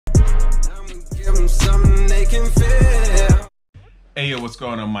something they can feel. Hey yo, what's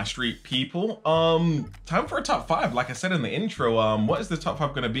going on my street people? Time for a top 5. Like I said in the intro, what is the top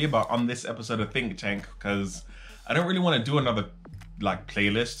 5 gonna be about on this episode of Think Tank? Because I don't really want to do another like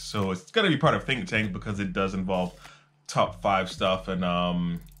playlist, so it's gonna be part of Think Tank because it does involve top 5 stuff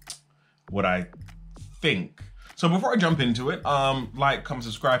and what I think. So before I jump into it, like, comment,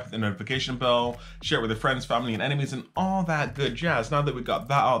 subscribe, hit the notification bell, share it with your friends, family, and enemies, and all that good jazz. Now that we got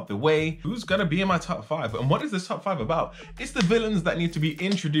that out the way, who's gonna be in my top 5? And what is this top 5 about? It's the villains that need to be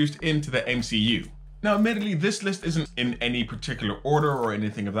introduced into the MCU. Now, admittedly, this list isn't in any particular order or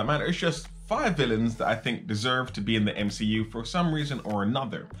anything of that matter. It's just 5 villains that I think deserve to be in the MCU for some reason or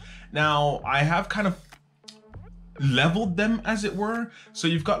another. Now, I have kind of leveled them, as it were. So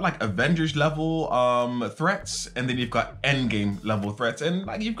you've got like Avengers level threats, and then you've got Endgame level threats, and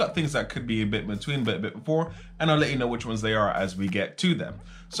like you've got things that could be a bit between but a bit before, and I'll let you know which ones they are as we get to them.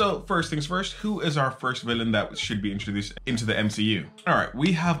 So first things first, who is our first villain that should be introduced into the MCU? All right,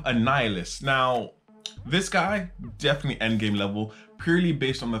 we have Annihilus. Now this guy, definitely Endgame level, purely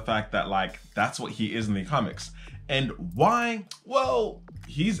based on the fact that like that's what he is in the comics. And why? Well,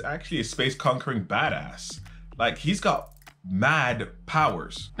 he's actually a space conquering badass. Like, he's got mad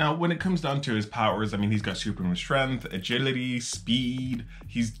powers. Now, when it comes down to his powers, I mean, he's got superhuman strength, agility, speed.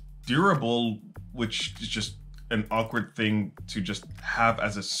 He's durable, which is just an awkward thing to just have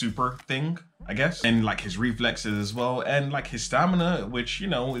as a super thing, I guess. And like his reflexes as well, and like his stamina, which, you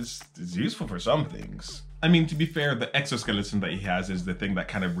know, is useful for some things. I mean, to be fair, the exoskeleton that he has is the thing that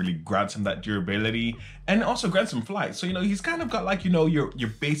kind of really grants him that durability and also grants him flight. So, you know, he's kind of got like, you know, your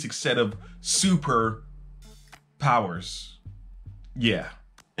basic set of super powers. Yeah.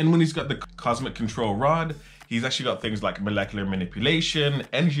 And when he's got the cosmic control rod, he's actually got things like molecular manipulation,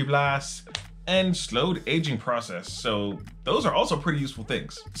 energy blast, and slowed aging process. So those are also pretty useful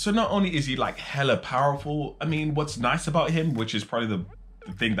things. So not only is he like hella powerful, I mean, what's nice about him, which is probably the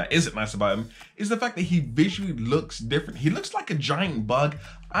thing that isn't nice about him, is the fact that he visually looks different. He looks like a giant bug.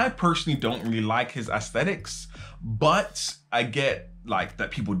 I personally don't really like his aesthetics, but I get like that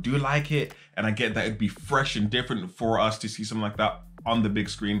people do like it, and I get that it'd be fresh and different for us to see something like that on the big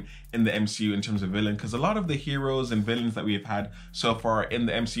screen in the MCU in terms of villain, because a lot of the heroes and villains that we have had so far in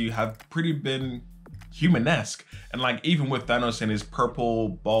the MCU have pretty been humanesque. And like even with Thanos and his purple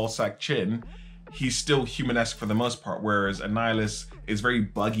ball sack chin, he's still humanesque for the most part, whereas Annihilus is very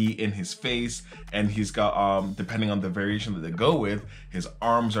buggy in his face, and he's got, depending on the variation that they go with, his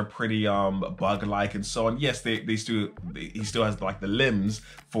arms are pretty bug-like and so on. Yes, he still has like the limbs,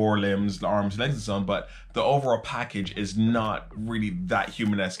 4 limbs, the arms, legs and so on, but the overall package is not really that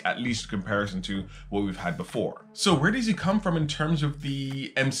humanesque, at least in comparison to what we've had before. So where does he come from in terms of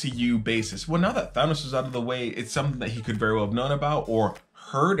the MCU basis? Well, now that Thanos is out of the way, it's something that he could very well have known about or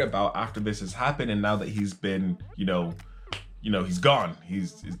heard about after this has happened, and now that he's been, you know, he's gone,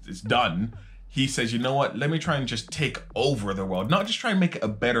 it's done. He says, you know what, let me try and just take over the world, not just try and make it a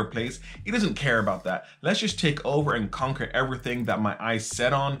better place. He doesn't care about that. Let's just take over and conquer everything that my eyes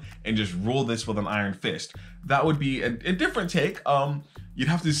set on and just rule this with an iron fist. That would be a different take. You'd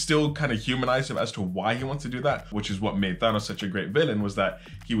have to still kind of humanize him as to why he wants to do that, which is what made Thanos such a great villain, was that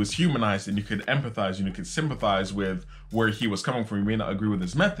he was humanized and you could empathize and you could sympathize with where he was coming from. You may not agree with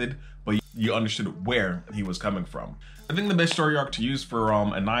his method, but you understood where he was coming from. I think the best story arc to use for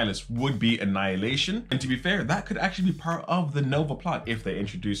Annihilus would be Annihilation. And to be fair, that could actually be part of the Nova plot if they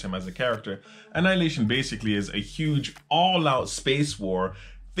introduce him as a character. Annihilation basically is a huge all-out space war.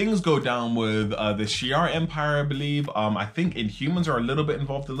 Things go down with the Shi'ar Empire, I believe. I think Inhumans are a little bit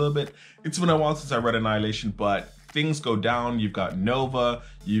involved a little bit. It's been a while since I read Annihilation, but things go down. You've got Nova,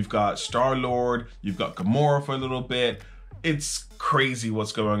 you've got Star-Lord, you've got Gamora for a little bit. It's crazy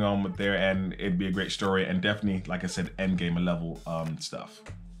what's going on with there, and it'd be a great story, and definitely, like I said, Endgame level stuff.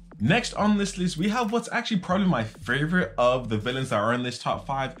 Next on this list, we have what's actually probably my favorite of the villains that are in this top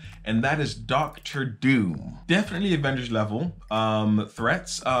 5, and that is Doctor Doom. Definitely Avengers level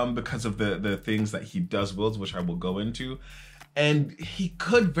threats because of the things that he does wields, which I will go into. And he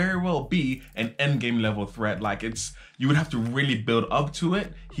could very well be an Endgame level threat. Like, you would have to really build up to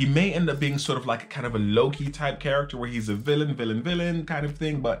it. He may end up being sort of like kind of a Loki type character where he's a villain kind of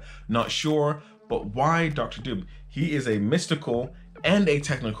thing, but not sure. But why Doctor Doom? He is a mystical and a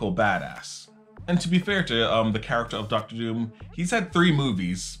technical badass. And to be fair to the character of Doctor Doom, he's had 3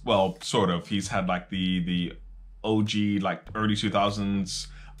 movies. Well, sort of. He's had like the OG, like early 2000s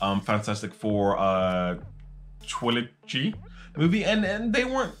Fantastic Four trilogy. movie, and they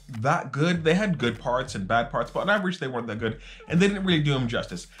weren't that good. They had good parts and bad parts, but on average they weren't that good, and they didn't really do him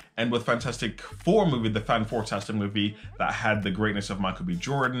justice. And with Fantastic Four movie, the Fan-Four-tastic movie that had the greatness of Michael B.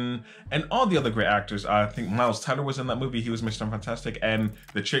 Jordan and all the other great actors. I think Miles Teller was in that movie. He was Mr. Fantastic, and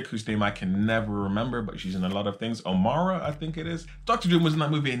the chick whose name I can never remember, but she's in a lot of things, Omara, I think it is. Dr. Doom was in that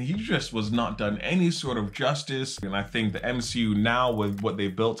movie, and he just was not done any sort of justice. And I think the MCU now, with what they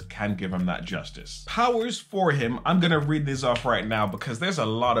built, can give him that justice. Powers for him, I'm gonna read these off right now because there's a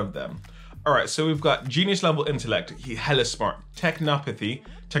lot of them. All right, so we've got genius level intellect. He hella smart. Technopathy.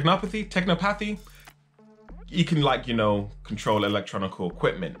 He can, like, you know, control electronical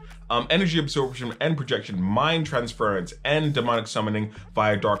equipment. Energy absorption and projection, mind transference, and demonic summoning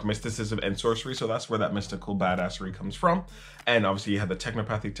via dark mysticism and sorcery. So that's where that mystical badassery comes from. And obviously you have the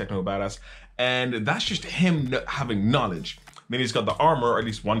technopathy, techno badass. And that's just him having knowledge. Then he's got the armor, or at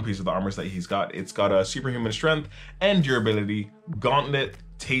least one piece of the armor that he's got. It's got a superhuman strength and durability, gauntlet,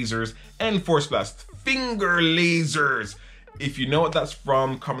 tasers, and force blast. Finger lasers! If you know what that's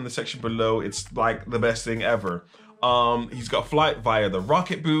from, comment in the section below. It's like the best thing ever. He's got flight via the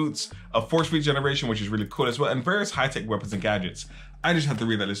rocket boots, a force regeneration, which is really cool as well, and various high-tech weapons and gadgets. I just had to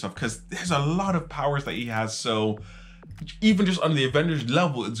read that list off because there's a lot of powers that he has, so even just on the Avengers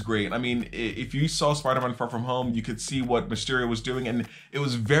level, it's great. I mean, if you saw Spider-Man Far From Home, you could see what Mysterio was doing, and it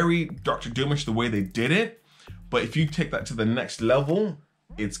was very Dr. Doomish the way they did it. But if you take that to the next level,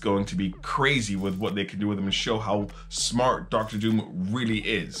 it's going to be crazy with what they can do with him and show how smart Dr. Doom really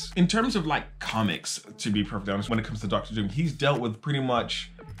is. In terms of like comics, to be perfectly honest, when it comes to Dr. Doom, he's dealt with pretty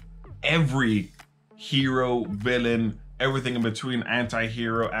much every hero, villain, everything in between,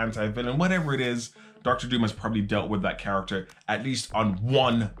 anti-hero, anti-villain, whatever it is. Dr. Doom has probably dealt with that character at least on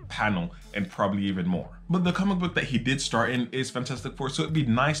one panel, and probably even more. But the comic book that he did start in is Fantastic Four, so it'd be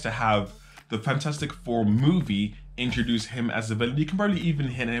nice to have the Fantastic Four movie introduce him as a villain. You can probably even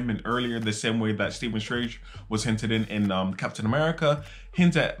hint him in earlier, the same way that Stephen Strange was hinted in Captain America.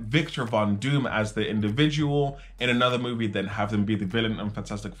 Hint at Victor Von Doom as the individual in another movie, then have them be the villain in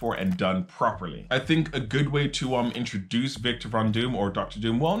Fantastic Four, and done properly. I think a good way to introduce Victor Von Doom, or Dr.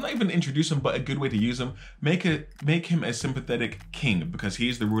 Doom, well, not even introduce him, but a good way to use him, make him a sympathetic king, because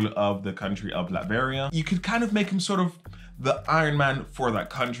he's the ruler of the country of Latveria. You could kind of make him sort of the Iron Man for that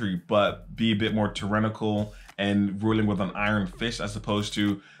country, but be a bit more tyrannical and ruling with an iron fist, as opposed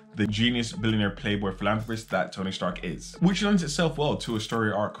to the genius billionaire playboy philanthropist that Tony Stark is. Which lends itself well to a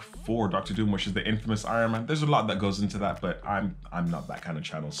story arc for Dr. Doom, which is the infamous Iron Man. There's a lot that goes into that, but I'm not that kind of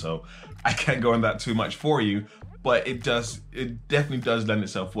channel, so I can't go in that too much for you. But it definitely does lend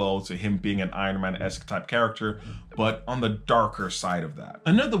itself well to him being an Iron Man-esque type character, but on the darker side of that.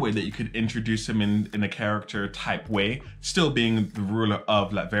 Another way that you could introduce him in a character type way, still being the ruler of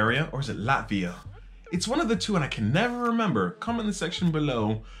Latveria, or is it Latvia? It's one of the two and I can never remember. Comment in the section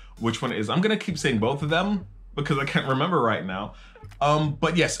below which one it is. I'm gonna keep saying both of them because I can't remember right now.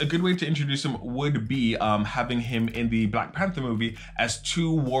 But yes, a good way to introduce him would be having him in the Black Panther movie as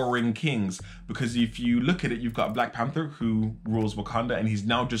two warring kings. Because if you look at it, you've got Black Panther who rules Wakanda, and he's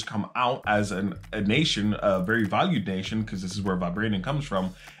now just come out as a nation, a very valued nation, because this is where vibranium comes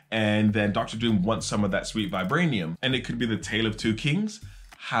from. And then Dr. Doom wants some of that sweet vibranium. And it could be the tale of two kings.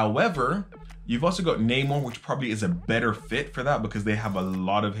 However, you've also got Namor, which probably is a better fit for that because they have a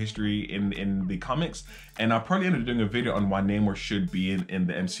lot of history in the comics. And I'll probably end up doing a video on why Namor should be in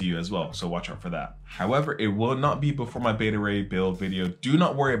the MCU as well, so watch out for that. However, it will not be before my Beta Ray Bill video. Do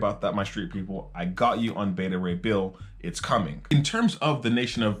not worry about that, my street people. I got you on Beta Ray Bill. It's coming. In terms of the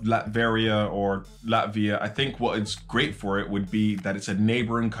nation of Latveria or Latvia, I think what is great for it would be that it's a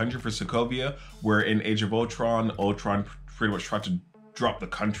neighboring country for Sokovia, where in Age of Ultron pretty much tried to drop the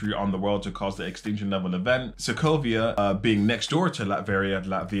country on the world to cause the extinction level event. Sokovia, being next door to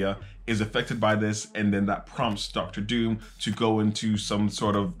Latvia, is affected by this, and then that prompts Dr. Doom to go into some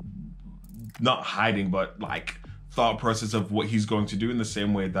sort of, not hiding, but like thought process of what he's going to do, in the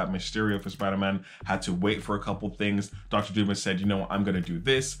same way that Mysterio for Spider-Man had to wait for a couple things. Dr. Doom has said, you know what, I'm gonna do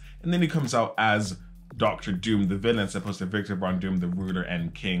this, and then he comes out as Dr. Doom, the villain, as opposed to Victor Von Doom, the ruler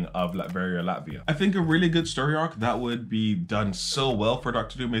and king of Latveria, Latvia. I think a really good story arc that would be done so well for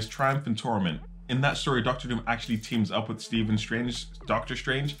Dr. Doom is Triumph and Torment. In that story, Dr. Doom actually teams up with Doctor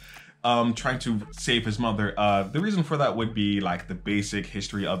Strange, trying to save his mother. The reason for that would be, like, the basic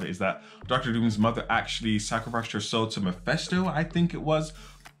history of it is that Dr. Doom's mother actually sacrificed her soul to Mephisto, I think it was.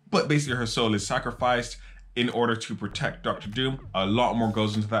 But basically her soul is sacrificed in order to protect Dr. Doom. A lot more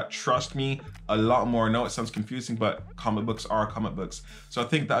goes into that, trust me, a lot more. I know it sounds confusing, but comic books are comic books. So I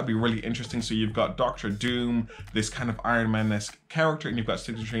think that would be really interesting. So you've got Dr. Doom, this kind of Iron Man-esque character, and you've got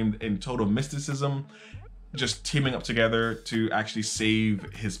Stephen Strange in total mysticism. just teaming up together to actually save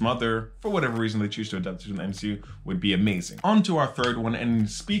his mother, for whatever reason they choose to adapt it to the MCU, would be amazing. On to our third one, and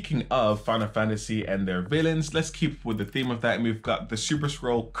speaking of Final Fantasy and their villains, let's keep with the theme of that, and we've got the Super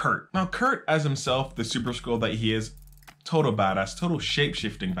Skrull Kurt. Now Kurt as himself, the Super Skrull that he is, total badass, total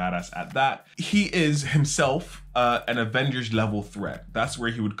shape-shifting badass at that. He is himself an Avengers level threat. That's where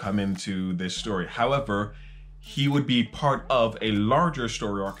he would come into this story. However, he would be part of a larger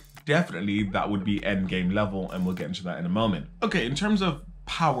story arc. Definitely that would be endgame level, and we'll get into that in a moment. Okay, in terms of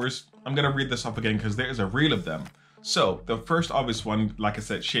powers, I'm gonna read this off again because there is a reel of them. So the first obvious one, like I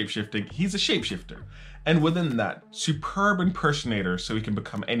said, shape-shifting, he's a shapeshifter. And within that, superb impersonator, so he can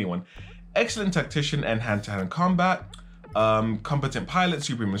become anyone. Excellent tactician and hand-to-hand combat. Competent pilot,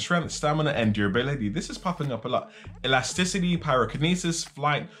 superhuman strength, stamina, and durability. This is popping up a lot. Elasticity, pyrokinesis,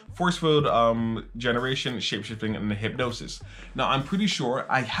 flight, force field generation, shapeshifting, and hypnosis. Now, I'm pretty sure,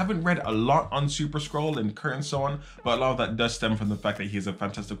 I haven't read a lot on Super Skrull and Kurt and so on, but a lot of that does stem from the fact that he's a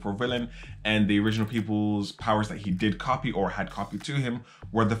Fantastic Four villain, and the original people's powers that he did copy or had copied to him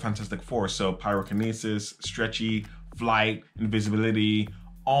were the Fantastic Four. So pyrokinesis, stretchy, flight, invisibility,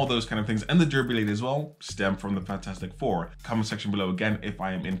 all those kind of things, and the durability as well, stem from the Fantastic Four. Comment section below again if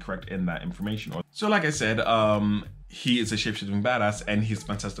I am incorrect in that information. So like I said, he is a shape-shifting badass and he's a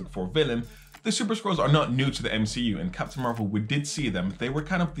Fantastic Four villain. The Super Skrulls are not new to the MCU, and Captain Marvel, we did see them. They were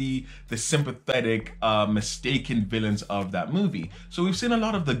kind of the sympathetic, mistaken villains of that movie. So we've seen a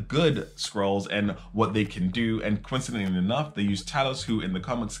lot of the good Skrulls and what they can do, and coincidentally enough, they use Talos, who in the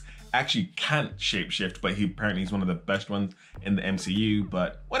comics actually can't shapeshift, but he apparently is one of the best ones in the MCU,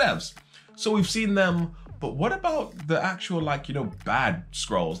 but whatevs. So we've seen them, but what about the actual, like, you know, bad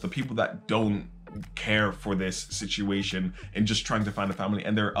Skrulls, the people that don't care for this situation and just trying to find a family,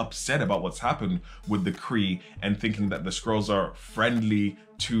 and they're upset about what's happened with the Kree and thinking that the Skrulls are friendly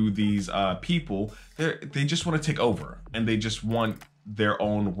to these people. They just want to take over and they just want their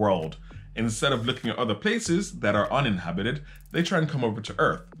own world. Instead of looking at other places that are uninhabited, they try and come over to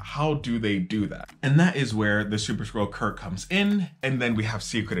Earth. How do they do that? And that is where the Super Skrull Kurt comes in, and then we have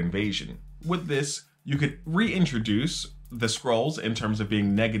Secret Invasion. With this, you could reintroduce the Skrulls in terms of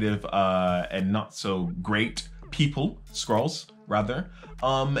being negative and not so great people, Skrulls rather,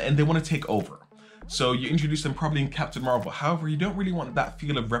 and they want to take over. So you introduce them probably in Captain Marvel. However, you don't really want that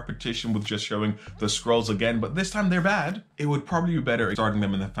feel of repetition with just showing the Skrulls again, but this time they're bad. It would probably be better starting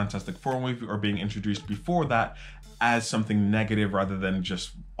them in the Fantastic Four movie or being introduced before that as something negative rather than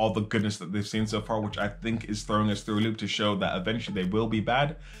just all the goodness that they've seen so far, which I think is throwing us through a loop to show that eventually they will be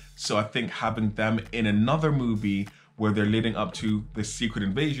bad. So I think having them in another movie where they're leading up to the Secret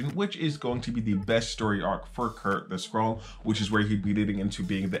Invasion, which is going to be the best story arc for Kurt the Skrull, which is where he'd be leading into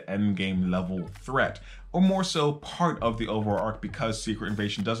being the endgame level threat, or more so part of the overall arc, because Secret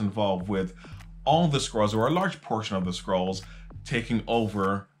Invasion does involve with all the Skrulls, or a large portion of the Skrulls, taking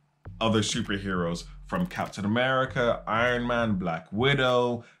over other superheroes from Captain America, Iron Man, Black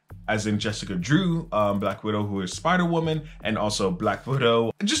Widow, as in Jessica Drew, Black Widow, who is Spider-Woman, and also Black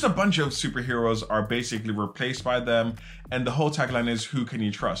Widow. Just a bunch of superheroes are basically replaced by them, and the whole tagline is, who can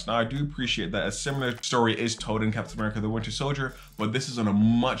you trust? Now, I do appreciate that a similar story is told in Captain America: The Winter Soldier, but this is on a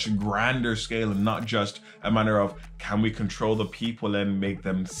much grander scale and not just a matter of, can we control the people and make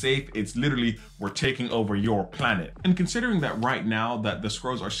them safe? It's literally, we're taking over your planet. And considering that right now that the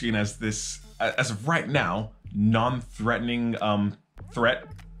Skrulls are seen as this, as of right now, non-threatening threat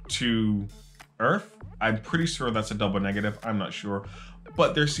to Earth, I'm pretty sure that's a double negative, I'm not sure,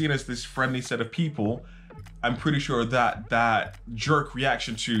 but they're seen as this friendly set of people. I'm pretty sure that that jerk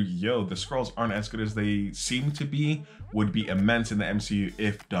reaction to, yo, the Skrulls aren't as good as they seem to be, would be immense in the MCU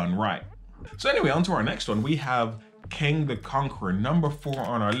if done right. So anyway, on to our next one. We have Kang the Conqueror, number 4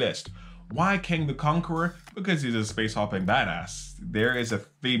 on our list. Why Kang the Conqueror? Because he's a space hopping badass. There is a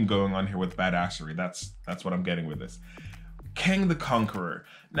theme going on here with badassery. That's what I'm getting with this. Kang the Conqueror.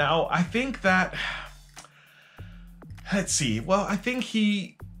 Now, I think that, let's see. Well, I think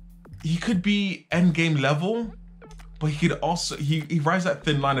he could be endgame level, but he could also, he rides that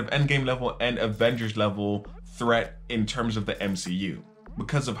thin line of endgame level and Avengers level threat in terms of the MCU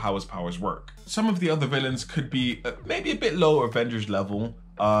because of how his powers work. Some of the other villains could be maybe a bit lower Avengers level,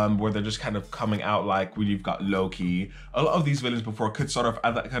 where they're just kind of coming out, like when you've got Loki. A lot of these villains before could start off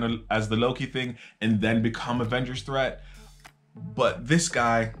as that kind of as the Loki thing and then become Avengers threat. But this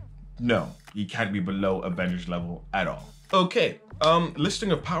guy, no, he can't be below Avengers level at all. Okay,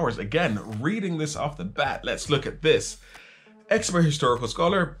 listing of powers. Again, reading this off the bat, let's look at this. Expert historical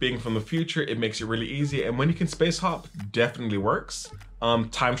scholar, being from the future, it makes it really easy, and when you can space hop, definitely works.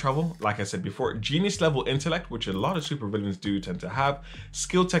 Time travel, like I said before. Genius level intellect, which a lot of supervillains do tend to have.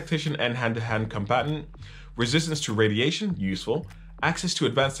 Skilled tactician and hand-to-hand combatant. resistance to radiation, useful, access to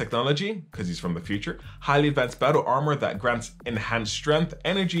advanced technology, because he's from the future, highly advanced battle armor that grants enhanced strength,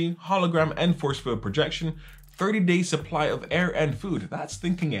 energy, hologram, and force field projection, 30-day supply of air and food. That's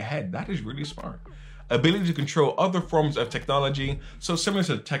thinking ahead. That is really smart. Ability to control other forms of technology, so similar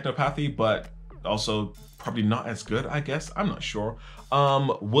to technopathy, but also probably not as good, I guess. I'm not sure.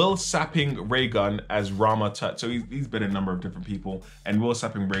 Will sapping ray gun as Rama Tut. So he's been a number of different people, and will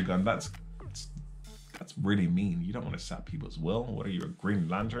sapping ray gun, that's really mean. You don't want to sap people's will. What are you, a Green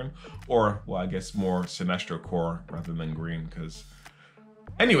Lantern? Or, well, I guess more Sinestro Corps rather than green, because...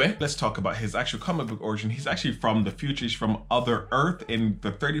 Anyway, let's talk about his actual comic book origin. He's actually from the future. He's from Other Earth in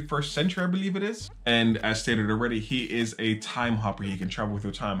the 31st century, I believe it is. And as stated already, he is a time hopper. He can travel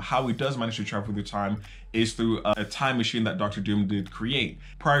through time. How he does manage to travel through time is through a time machine that Dr. Doom did create.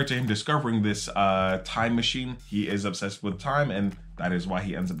 Prior to him discovering this time machine, he is obsessed with time, and that is why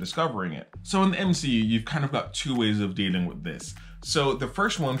he ends up discovering it. So in the MCU, you've kind of got two ways of dealing with this. So the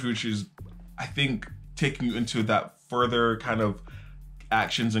first one, which is, I think, taking you into that further kind of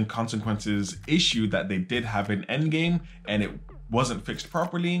actions and consequences issue that they did have in Endgame, and it wasn't fixed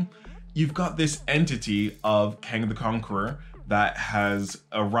properly. You've got this entity of Kang the Conqueror that has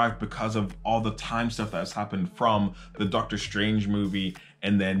arrived because of all the time stuff that has happened from the Doctor Strange movie,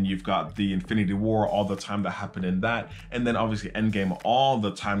 and then you've got the Infinity War, all the time that happened in that, and then obviously Endgame, all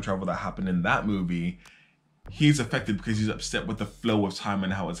the time travel that happened in that movie. He's affected because he's upset with the flow of time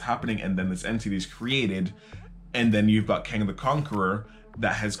and how it's happening, and then this entity is created, and then you've got Kang the Conqueror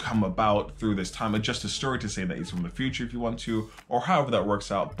that has come about through this time. Adjust the story to say that he's from the future if you want to, or however that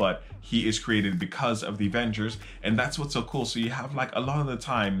works out, but he is created because of the Avengers, and that's what's so cool. So you have, like, a lot of the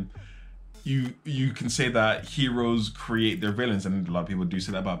time you can say that heroes create their villains, and a lot of people do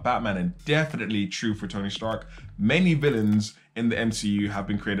say that about Batman, and definitely true for Tony Stark. Many villains in the MCU have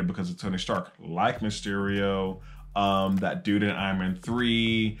been created because of Tony Stark, like Mysterio, that dude in Iron Man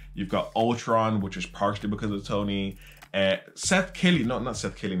 3, you've got Ultron, which is partially because of Tony, Seth Killian, not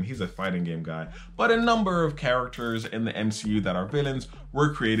Seth Killian, he's a fighting game guy, but a number of characters in the MCU that are villains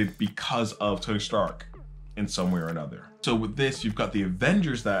were created because of Tony Stark in some way or another. So with this, you've got the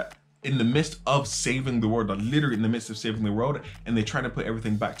Avengers that in the midst of saving the world, literally in the midst of saving the world, and they try to put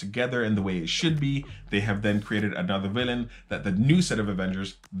everything back together in the way it should be. They have then created another villain that the new set of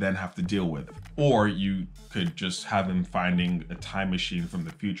Avengers then have to deal with. Or you could just have him finding a time machine from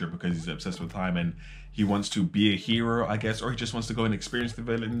the future because he's obsessed with time and he wants to be a hero, I guess, or he just wants to go and experience the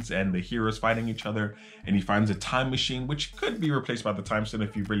villains and the heroes fighting each other, and he finds a time machine, which could be replaced by the time stone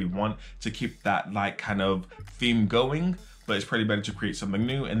if you really want to keep that, like, kind of theme going, but it's probably better to create something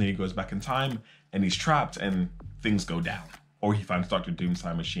new, and then he goes back in time and he's trapped and things go down. Or he finds Dr. Doom's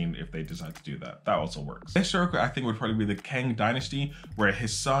time machine if they decide to do that. That also works. Historically, I think would probably be the Kang dynasty, where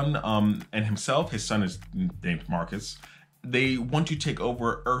his son and himself, his son is named Marcus, they want to take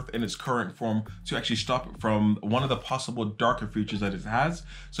over Earth in its current form to actually stop it from one of the possible darker futures that it has.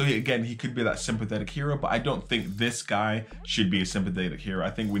 So he could be that sympathetic hero, but I don't think this guy should be a sympathetic hero. I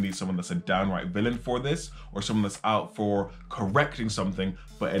think we need someone that's a downright villain for this, or someone that's out for correcting something,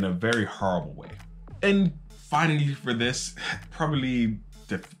 but in a very horrible way. And finally for this, probably,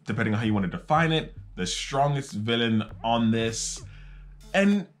 depending on how you want to define it, the strongest villain on this,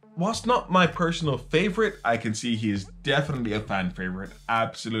 and whilst not my personal favorite, I can see he is definitely a fan favorite,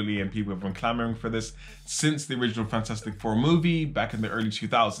 absolutely, and people have been clamoring for this since the original Fantastic Four movie back in the early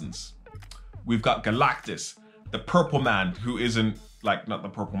 2000s. We've got Galactus, the purple man, who isn't, like, not the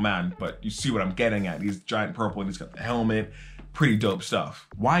purple man, but you see what I'm getting at. He's giant purple and he's got the helmet, pretty dope stuff.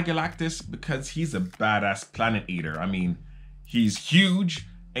 Why Galactus? Because he's a badass planet eater. I mean, he's huge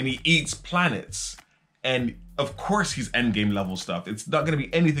and he eats planets. And of course he's endgame level stuff. It's not going to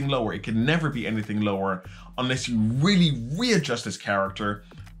be anything lower. It can never be anything lower unless you really readjust his character,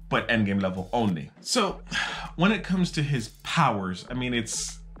 but endgame level only. So when it comes to his powers, I mean,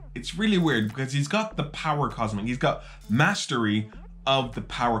 it's really weird because he's got the power cosmic. He's got mastery of the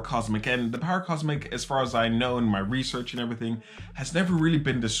power cosmic, and the power cosmic, as far as I know in my research and everything, has never really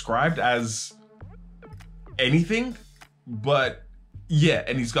been described as anything, but yeah,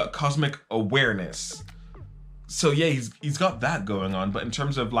 and he's got cosmic awareness. So yeah, he's got that going on, but in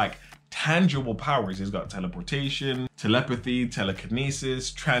terms of, like, tangible powers, he's got teleportation, telepathy,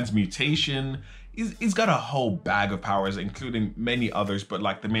 telekinesis, transmutation. He's got a whole bag of powers, including many others, but,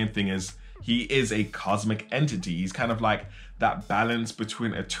 like, the main thing is he is a cosmic entity. He's kind of like that balance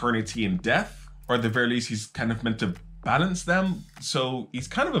between eternity and death, or at the very least, he's kind of meant to balance them. So he's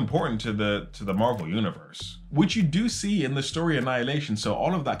kind of important to the Marvel universe, which you do see in the story Annihilation. So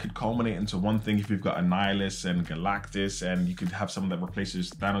all of that could culminate into one thing if you've got Annihilus and Galactus, and you could have someone that replaces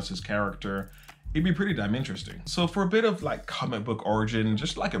Thanos' character. it'd be pretty damn interesting. So for a bit of like comic book origin,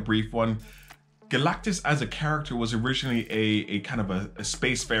 just like a brief one, Galactus as a character was originally a kind of a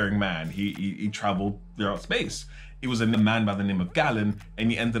spacefaring man. He traveled throughout space. He was a man by the name of Galen,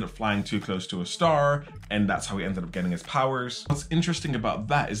 and he ended up flying too close to a star, and that's how he ended up getting his powers. What's interesting about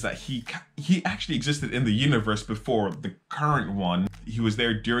that is that he actually existed in the universe before the current one. He was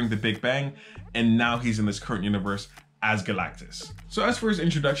there during the Big Bang, and now he's in this current universe as Galactus. So as for his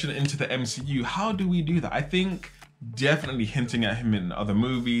introduction into the MCU, how do we do that? I think definitely hinting at him in other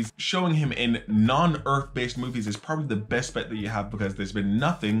movies, showing him in non-Earth based movies is probably the best bet that you have, because there's been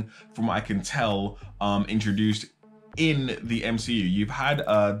nothing, from what I can tell, introduced in the MCU. You've had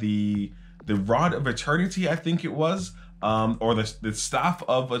the Rod of Eternity, I think it was, or the Staff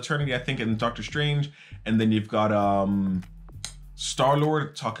of Eternity, I think, in Doctor Strange, and then you've got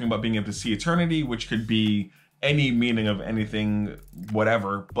Star-Lord talking about being able to see eternity, which could be any meaning of anything,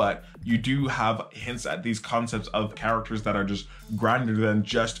 whatever, but you do have hints at these concepts of characters that are just grander than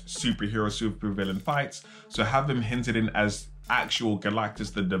just superhero, supervillain fights. So have them hinted in as actual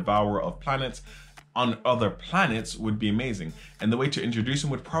Galactus, the devourer of planets, on other planets would be amazing. And the way to introduce him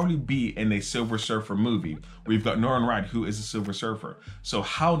would probably be in a Silver Surfer movie, where you've got Norrin Radd, who is a Silver Surfer. So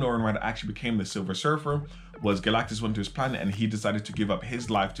how Norrin Radd actually became the Silver Surfer was Galactus went to his planet and he decided to give up his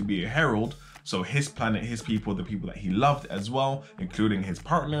life to be a herald. So his planet, his people, the people that he loved as well, including his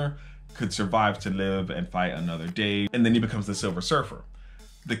partner, could survive to live and fight another day. And then he becomes the Silver Surfer.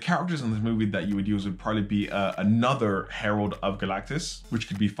 The characters in this movie that you would use would probably be another herald of Galactus, which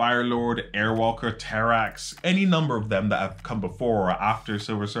could be Firelord, Airwalker, Terrax, any number of them that have come before or after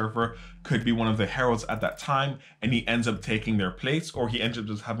Silver Surfer could be one of the heralds at that time, and he ends up taking their place, or he ends up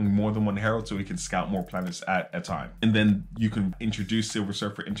just having more than one herald so he can scout more planets at a time. And then you can introduce Silver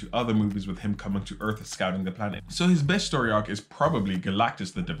Surfer into other movies with him coming to Earth scouting the planet. So his best story arc is probably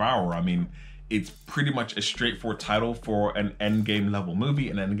Galactus the Devourer. I mean, it's pretty much a straightforward title for an endgame level movie,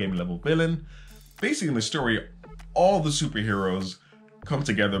 an endgame level villain. Basically in the story, all the superheroes come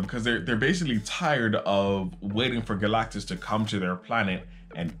together because they're basically tired of waiting for Galactus to come to their planet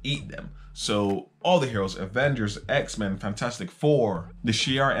and eat them. So all the heroes, Avengers, X-Men, Fantastic Four, the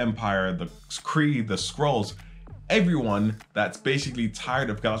Shi'ar Empire, the Kree, the Skrulls, everyone that's basically tired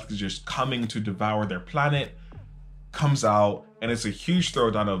of Galactus just coming to devour their planet comes out, and it's a huge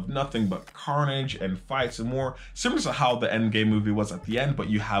throwdown of nothing but carnage and fights and more, similar to how the Endgame movie was at the end, but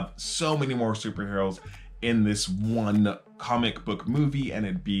you have so many more superheroes in this one comic book movie, and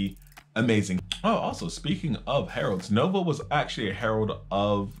it'd be amazing. Oh, also speaking of heralds, Nova was actually a herald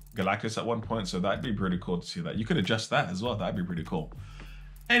of Galactus at one point, so that'd be pretty cool to see that. You could adjust that as well, that'd be pretty cool.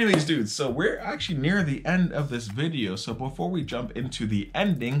 Anyways, dudes, so we're actually near the end of this video, so before we jump into the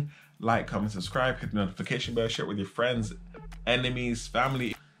ending, like, comment, subscribe, hit the notification bell, share it with your friends, enemies,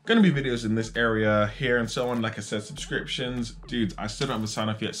 family. Gonna be videos in this area here and so on. Like I said, subscriptions. Dudes, I still don't have a sign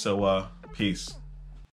off yet, so peace.